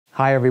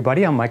Hi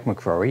everybody, I'm Mike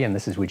McCrory and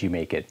this is Would You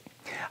Make It?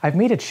 I've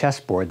made a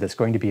chessboard that's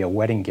going to be a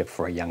wedding gift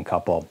for a young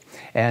couple.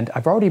 And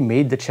I've already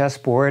made the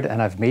chessboard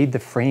and I've made the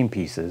frame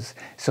pieces.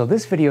 So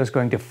this video is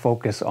going to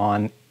focus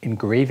on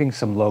engraving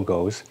some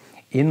logos,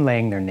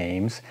 inlaying their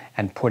names,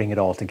 and putting it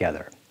all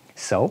together.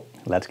 So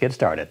let's get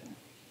started.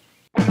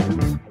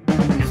 The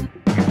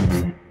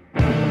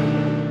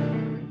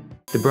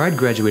bride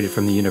graduated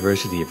from the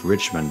University of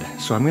Richmond,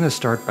 so I'm going to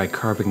start by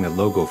carving the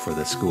logo for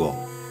the school.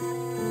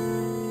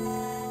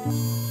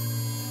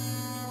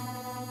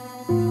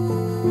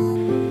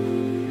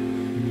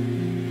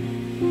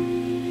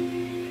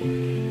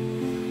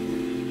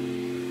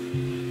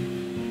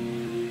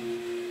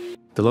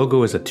 The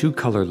logo is a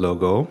two-color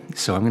logo,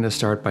 so I'm going to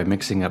start by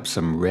mixing up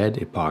some red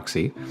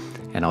epoxy,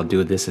 and I'll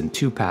do this in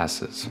 2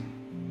 passes.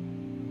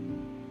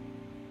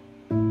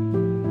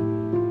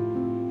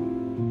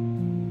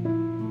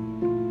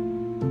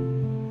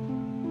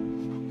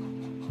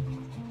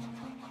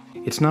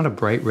 It's not a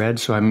bright red,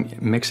 so I'm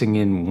mixing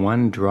in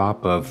 1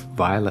 drop of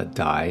violet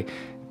dye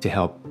to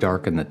help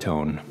darken the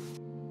tone.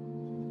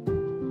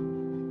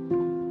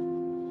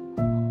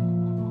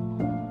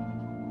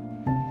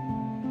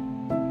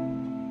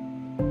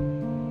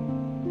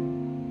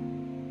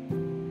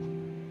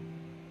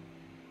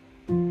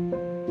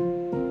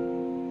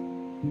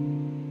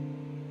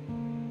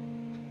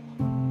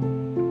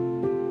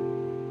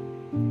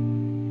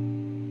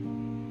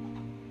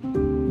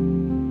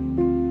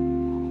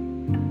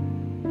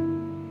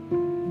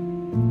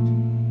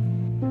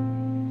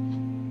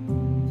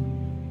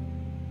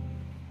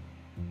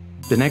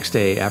 The next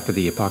day, after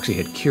the epoxy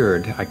had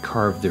cured, I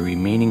carved the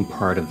remaining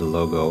part of the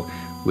logo,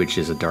 which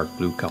is a dark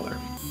blue color.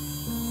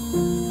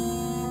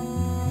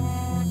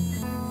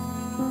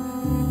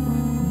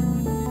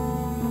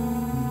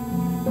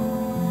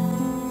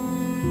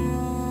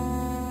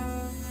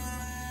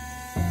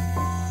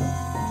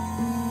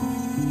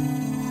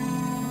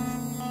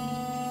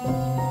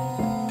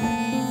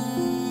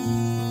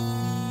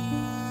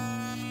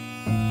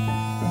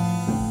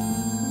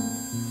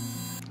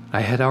 I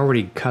had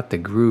already cut the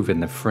groove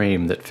in the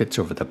frame that fits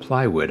over the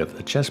plywood of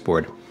the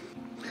chessboard.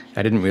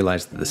 I didn't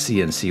realize that the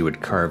CNC would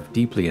carve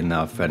deeply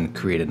enough and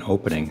create an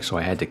opening, so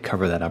I had to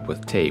cover that up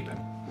with tape.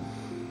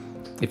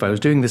 If I was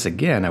doing this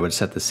again, I would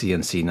set the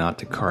CNC not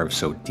to carve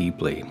so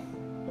deeply.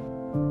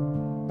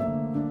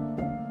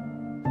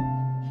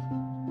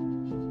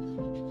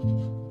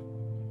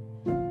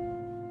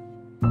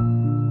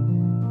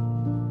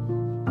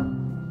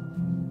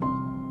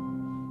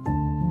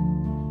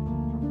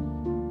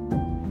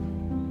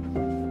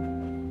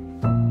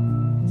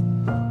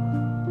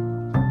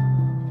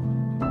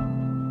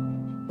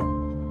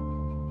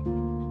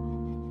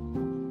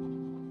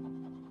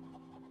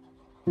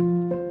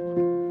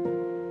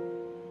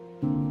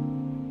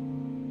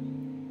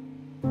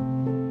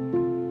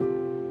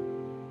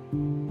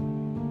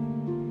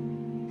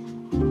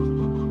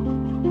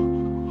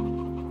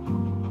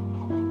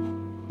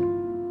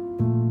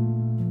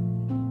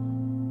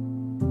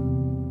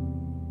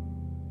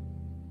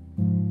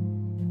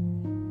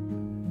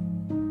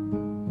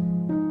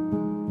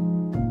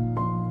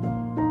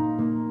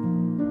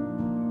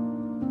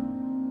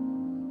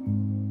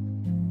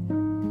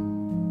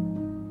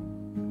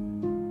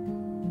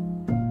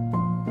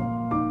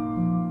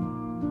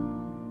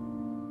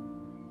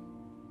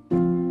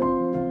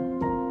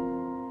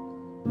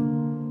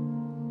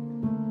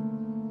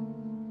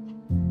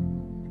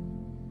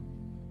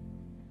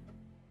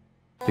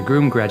 The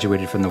groom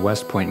graduated from the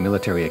West Point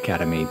Military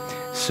Academy,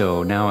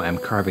 so now I'm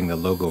carving the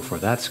logo for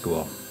that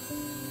school.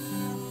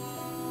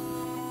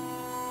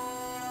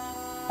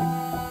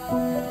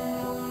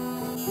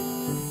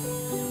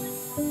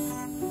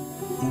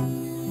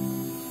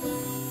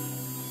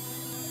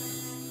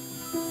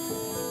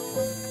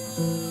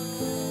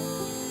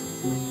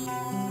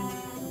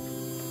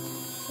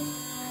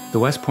 The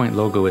West Point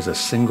logo is a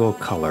single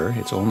color,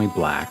 it's only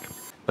black.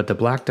 But the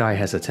black dye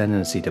has a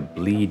tendency to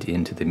bleed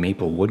into the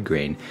maple wood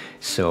grain,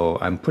 so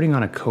I'm putting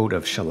on a coat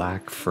of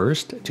shellac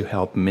first to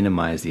help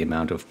minimize the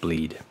amount of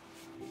bleed.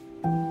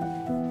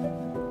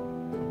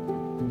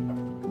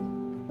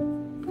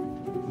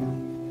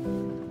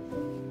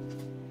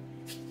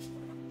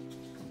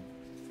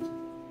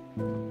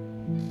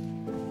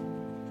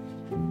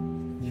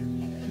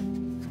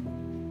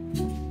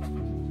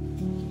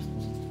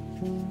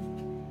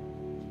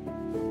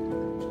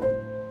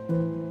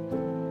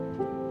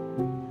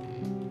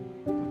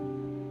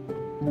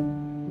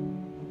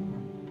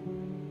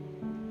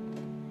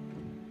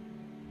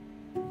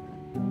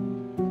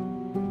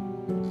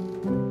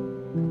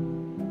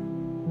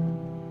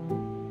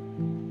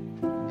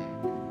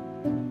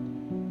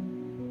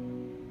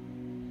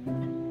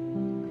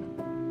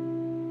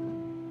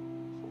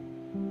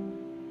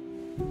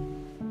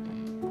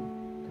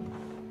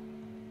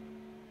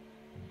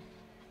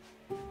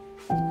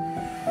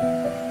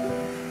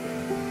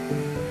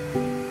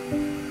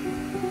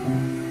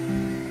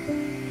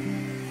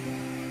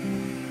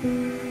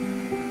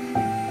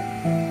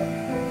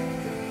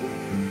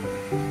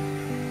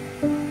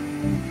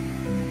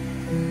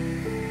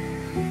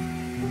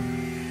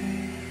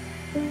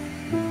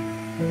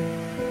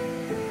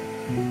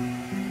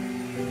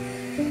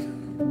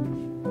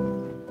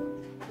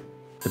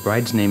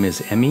 bride's name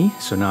is Emmy,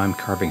 so now I'm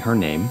carving her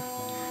name.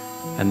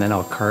 And then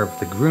I'll carve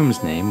the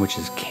groom's name, which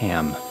is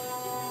Cam.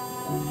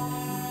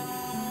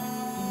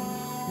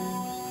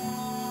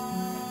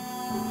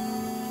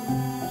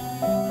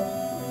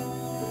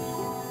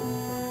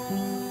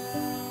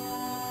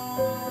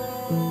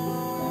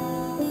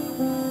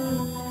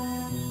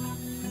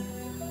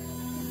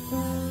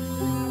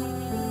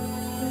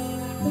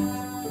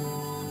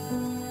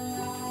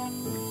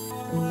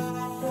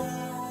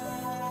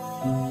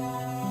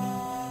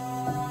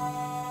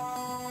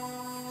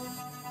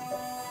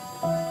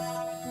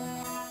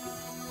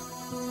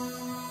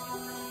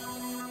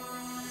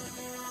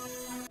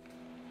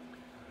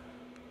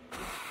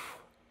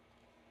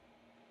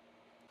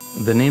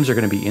 The names are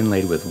going to be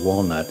inlaid with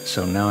walnut,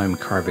 so now I'm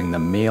carving the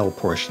male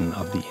portion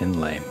of the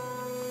inlay.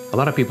 A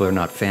lot of people are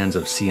not fans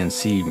of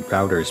CNC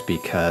routers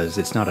because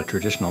it's not a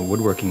traditional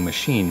woodworking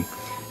machine,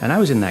 and I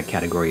was in that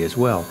category as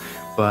well,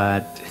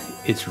 but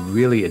it's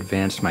really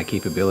advanced my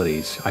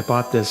capabilities. I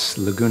bought this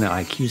Laguna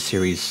IQ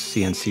series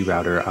CNC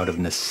router out of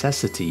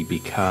necessity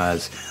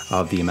because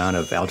of the amount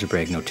of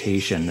algebraic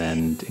notation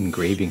and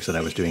engravings that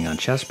I was doing on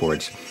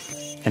chessboards,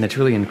 and it's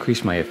really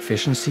increased my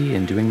efficiency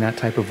in doing that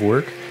type of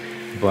work.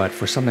 But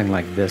for something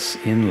like this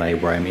inlay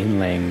where I'm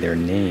inlaying their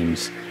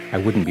names, I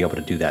wouldn't be able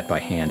to do that by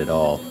hand at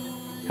all.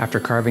 After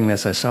carving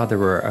this, I saw there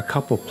were a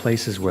couple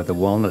places where the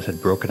walnut had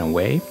broken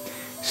away,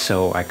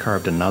 so I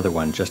carved another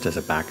one just as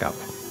a backup.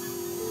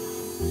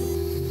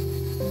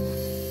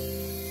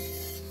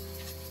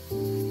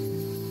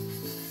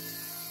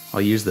 I'll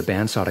use the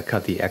bandsaw to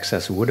cut the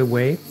excess wood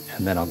away,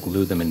 and then I'll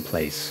glue them in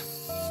place.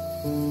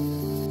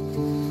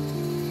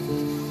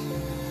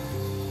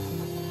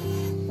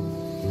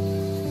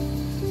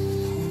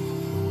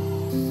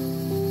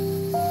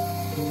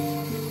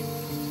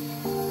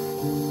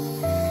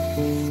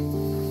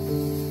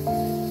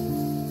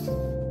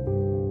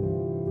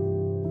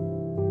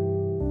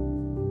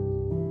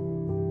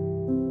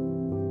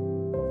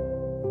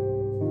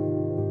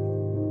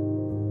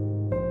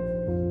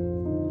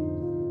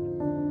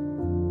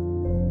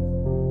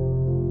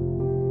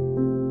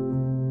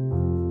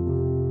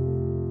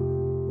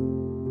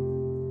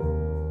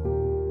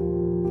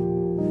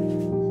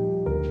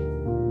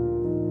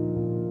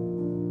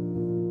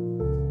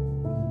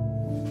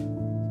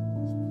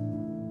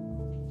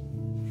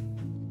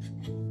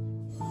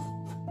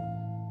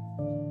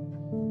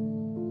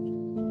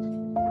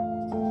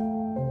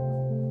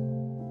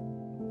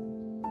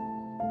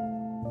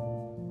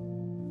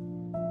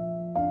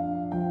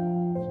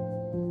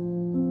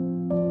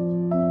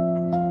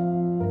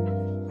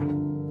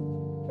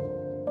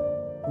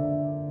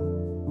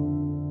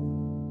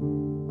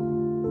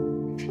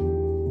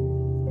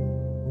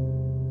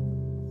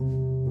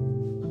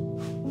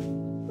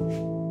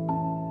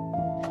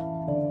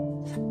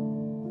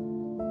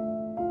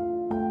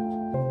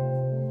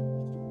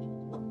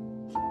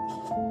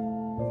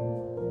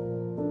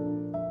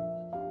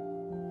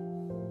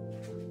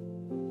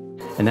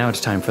 And now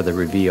it's time for the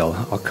reveal.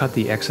 I'll cut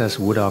the excess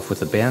wood off with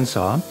the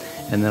bandsaw,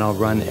 and then I'll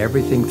run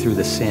everything through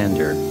the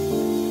sander.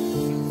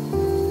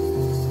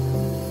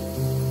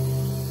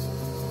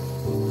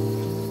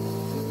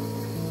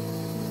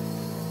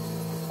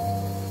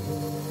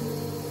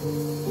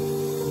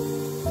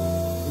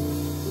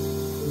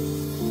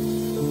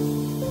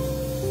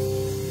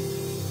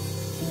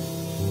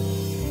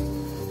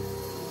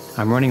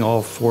 I'm running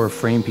all 4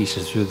 frame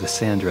pieces through the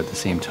sander at the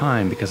same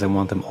time because I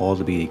want them all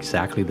to be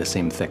exactly the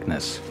same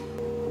thickness.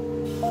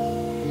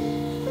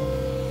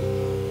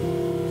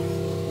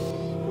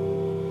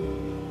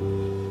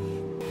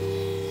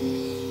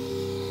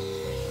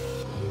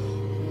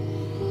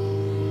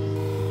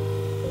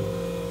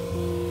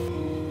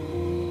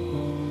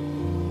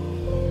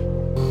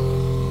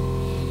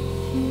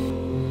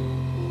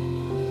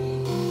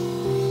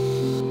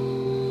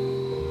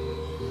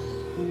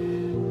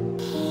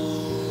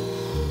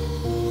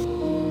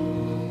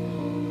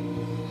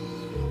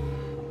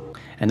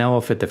 And now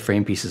I'll fit the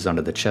frame pieces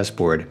onto the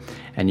chessboard,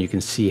 and you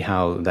can see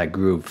how that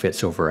groove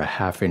fits over a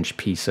 1/2-inch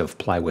piece of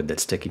plywood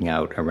that's sticking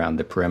out around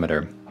the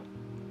perimeter.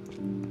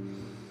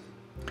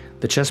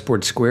 The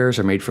chessboard squares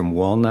are made from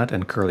walnut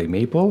and curly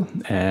maple,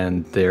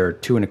 and they're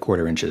 2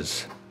 1/4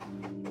 inches.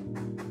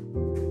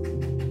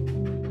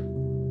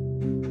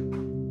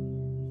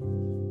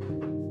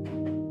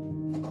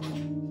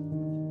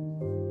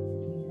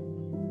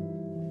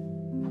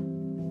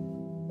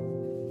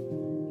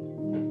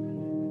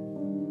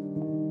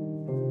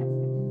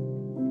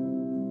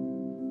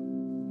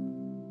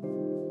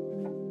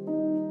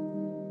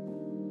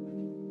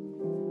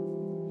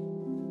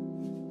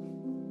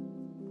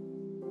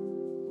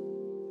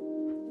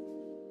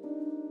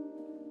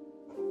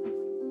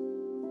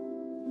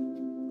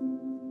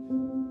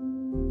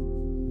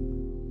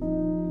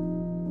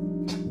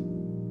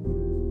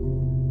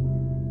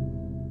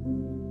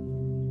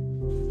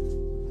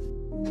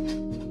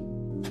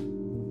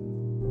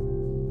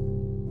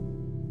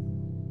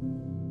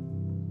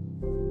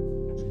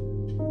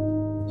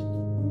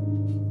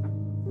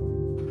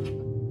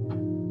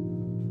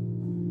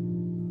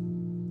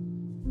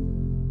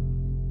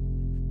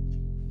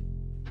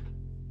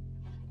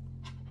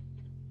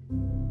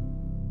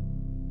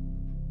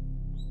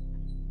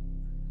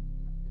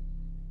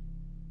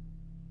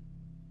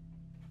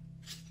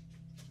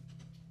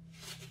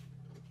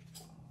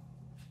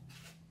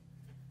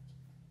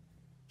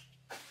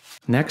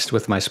 Next,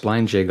 with my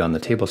spline jig on the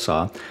table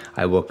saw,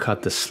 I will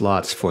cut the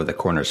slots for the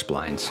corner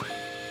splines.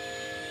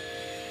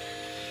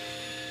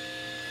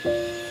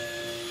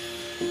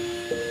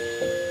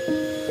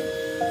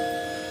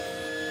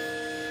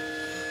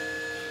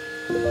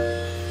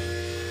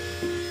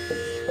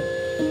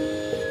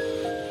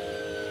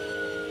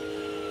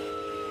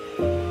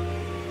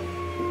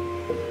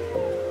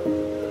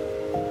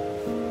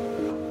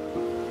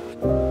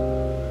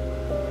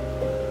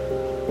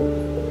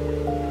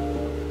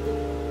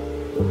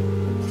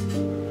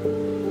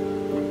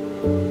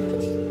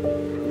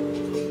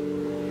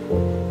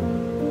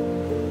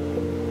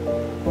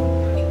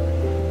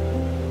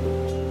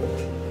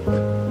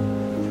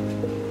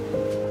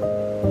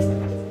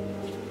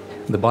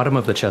 The bottom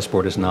of the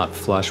chessboard is not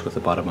flush with the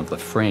bottom of the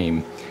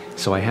frame,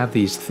 so I have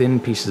these thin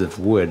pieces of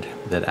wood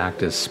that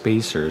act as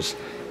spacers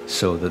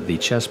so that the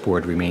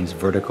chessboard remains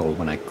vertical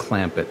when I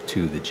clamp it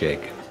to the jig.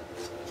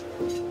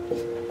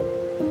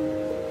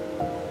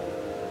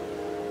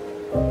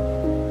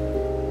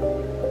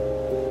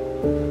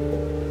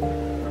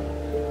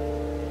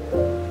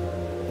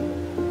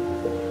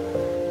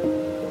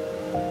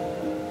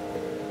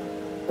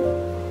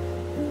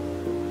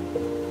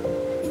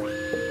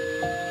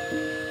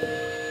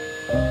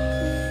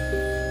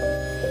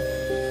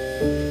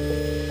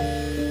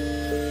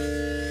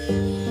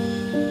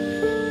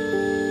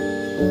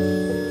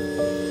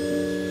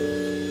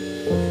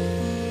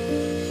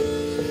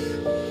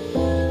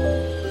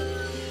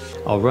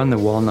 I'll run the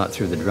walnut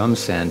through the drum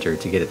sander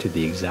to get it to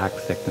the exact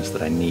thickness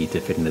that I need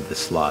to fit into the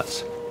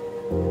slots.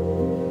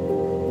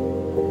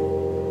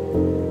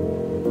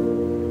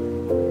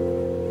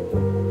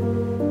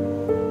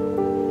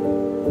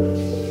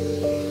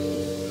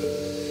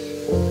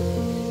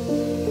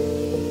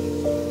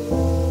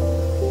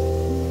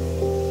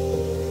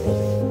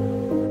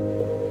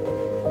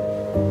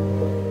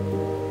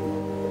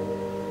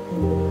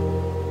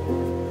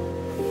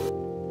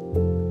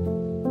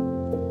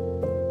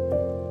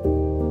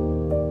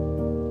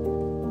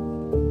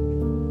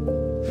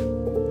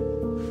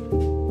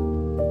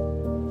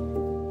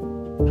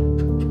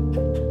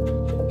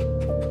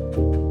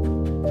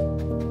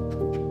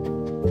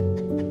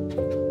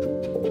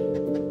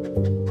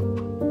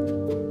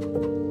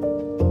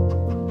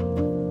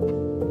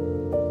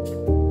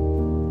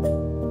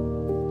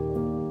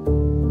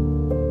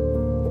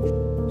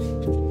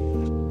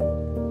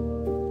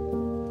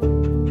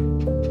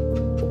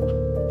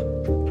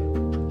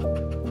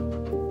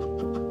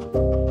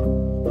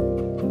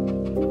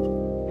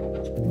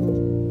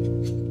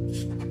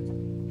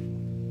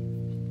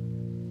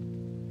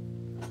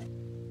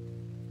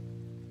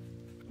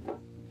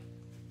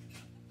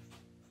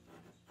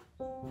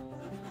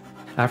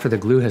 After the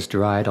glue has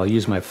dried, I'll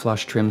use my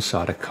flush trim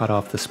saw to cut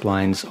off the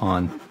splines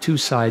on two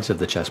sides of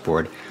the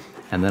chessboard,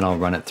 and then I'll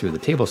run it through the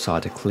table saw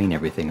to clean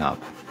everything up.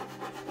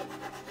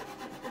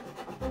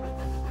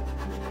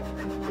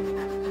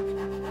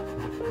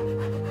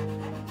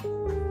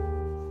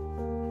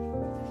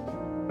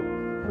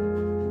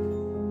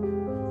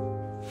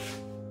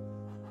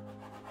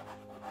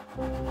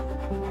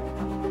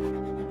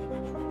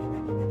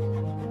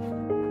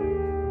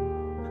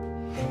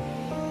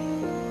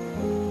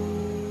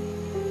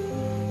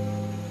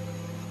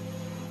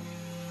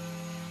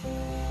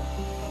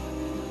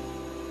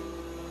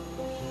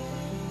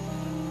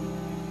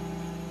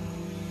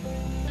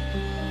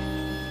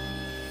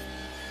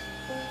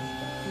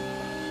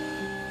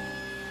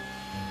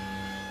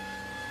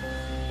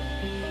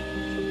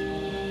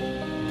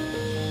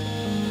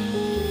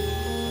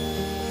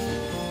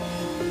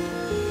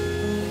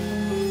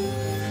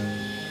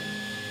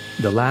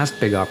 The last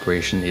big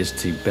operation is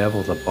to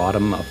bevel the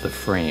bottom of the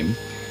frame,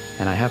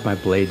 and I have my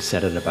blade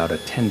set at about a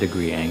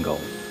 10-degree angle.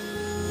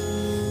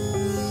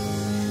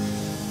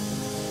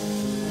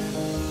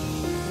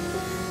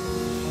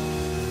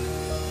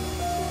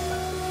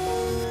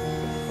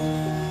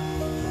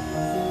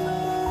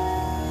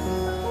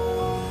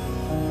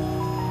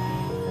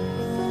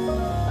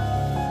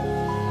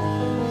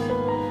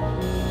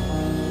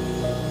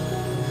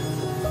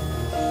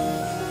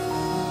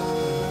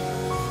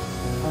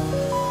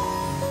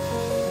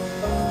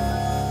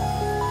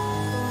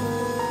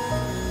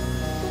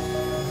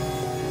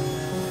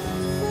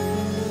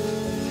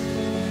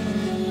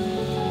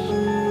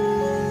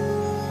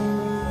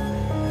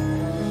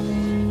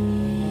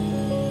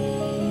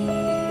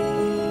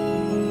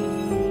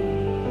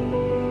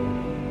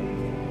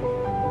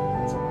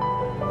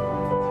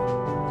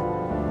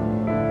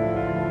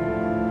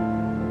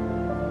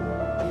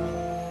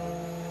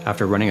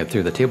 After running it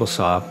through the table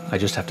saw, I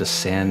just have to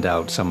sand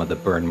out some of the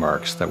burn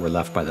marks that were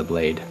left by the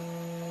blade.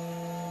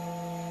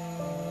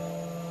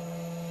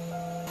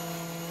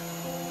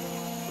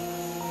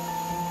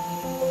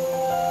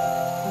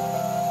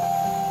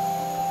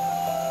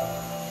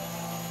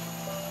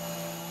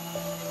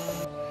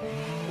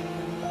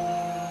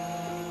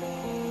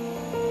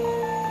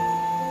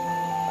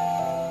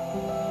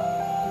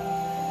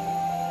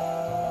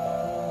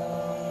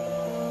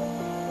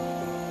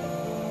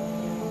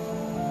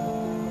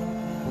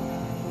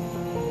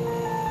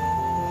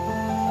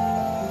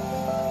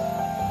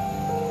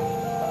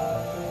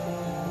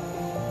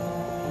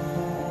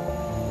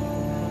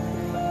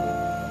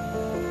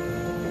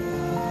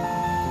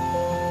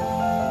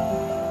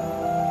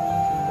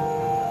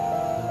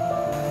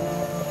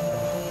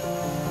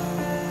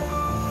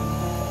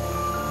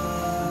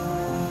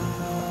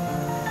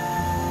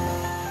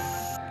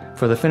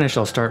 For the finish,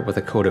 I'll start with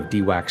a coat of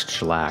de-waxed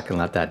shellac and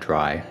let that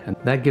dry. And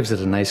that gives it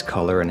a nice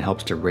color and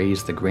helps to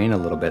raise the grain a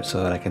little bit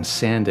so that I can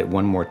sand it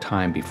one more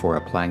time before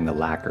applying the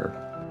lacquer.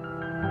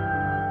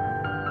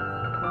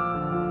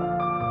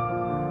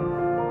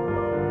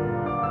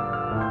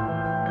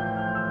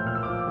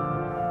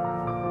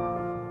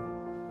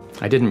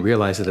 I didn't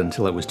realize it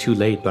until it was too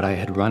late, but I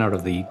had run out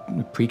of the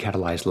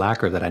pre-catalyzed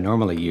lacquer that I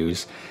normally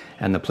use,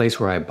 and the place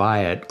where I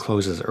buy it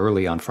closes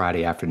early on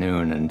Friday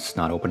afternoon and it's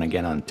not open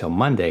again until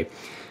Monday.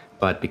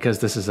 But because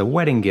this is a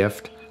wedding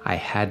gift, I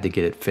had to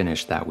get it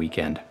finished that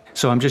weekend.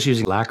 So I'm just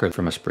using lacquer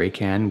from a spray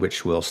can,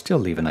 which will still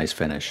leave a nice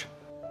finish.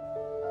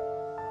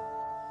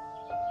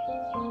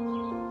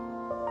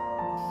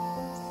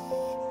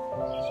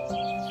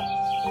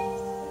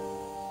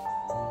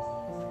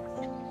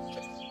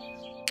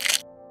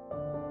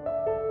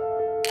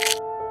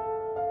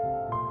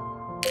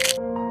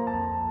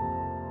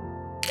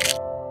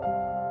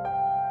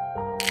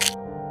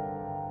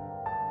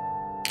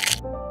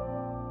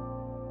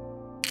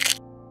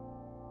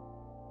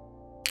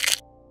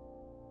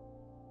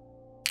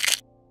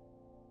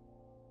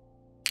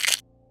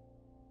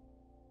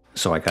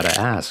 So I gotta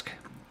ask,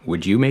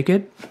 would you make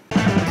it?